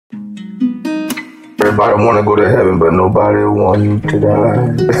Everybody wanna go to heaven, but nobody want you to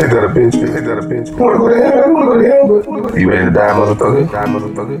die. Is that a bitch? Wanna go to heaven, wanna go to hell, but you ready to die, motherfucker?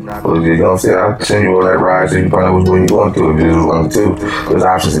 Well, you know what I'm saying? I'll send you on that ride so you find out which one you going to. If this is one or two, there's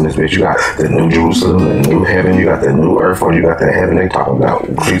options in this bitch. You got the new Jerusalem, the new heaven, you got the new earth, or you got the heaven they talking about.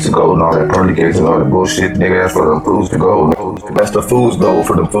 Streets of gold and all that pearly gates and all that bullshit, nigga. That's for them fools to gold. That's the fool's gold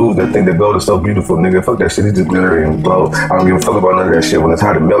for the fools that think the gold is so beautiful, nigga. Fuck that shit, it's just glitter and glow. I don't give a fuck about none of that shit. When it's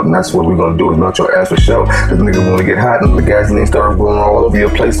hot and melting, that's what we're gonna do, is melt your ass for sure. Cause niggas wanna get hot and the gasoline starts going all over your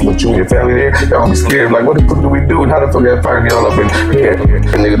place with you and your family there. Y'all gonna be scared, like, what the fuck do we do? And how the fuck that fire get all up in here?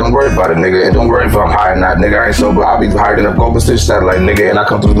 And nigga, don't worry about it, nigga. And don't worry if I'm high or not, nigga. I ain't sober. I'll be higher than a Golden Stitch satellite, nigga. And I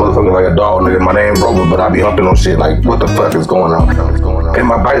come through this motherfucker like a dog, nigga. My name Rover, but I be humping on shit like, what the fuck is going on? And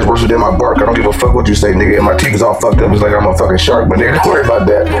my bite is worse than my bark. I don't give a fuck what you say, nigga. And my teeth is all fucked up. It's like I'm a fucking shark, but nigga, don't worry about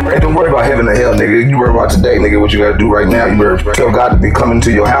that. And don't worry about heaven or hell, nigga. You worry about today, nigga. What you gotta do right now? You better tell God to be coming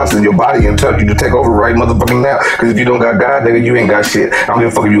to your house and your body and tell you to take over right motherfucking now. Cause if you don't got God, nigga, you ain't got shit. I don't give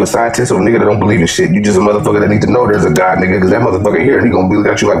a fuck if you a scientist or a nigga that don't believe in shit. You just a motherfucker that need to know there's a God, nigga. Cause that motherfucker here, he gonna be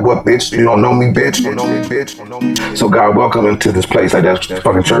looking at you like, what, bitch? You don't know me, bitch? You know me, bitch? So God, welcome into this place. Like that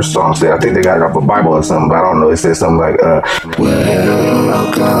fucking church song said. I think they got it off a Bible or something, but I don't know. It said something like,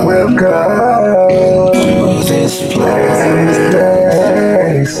 welcome to this place.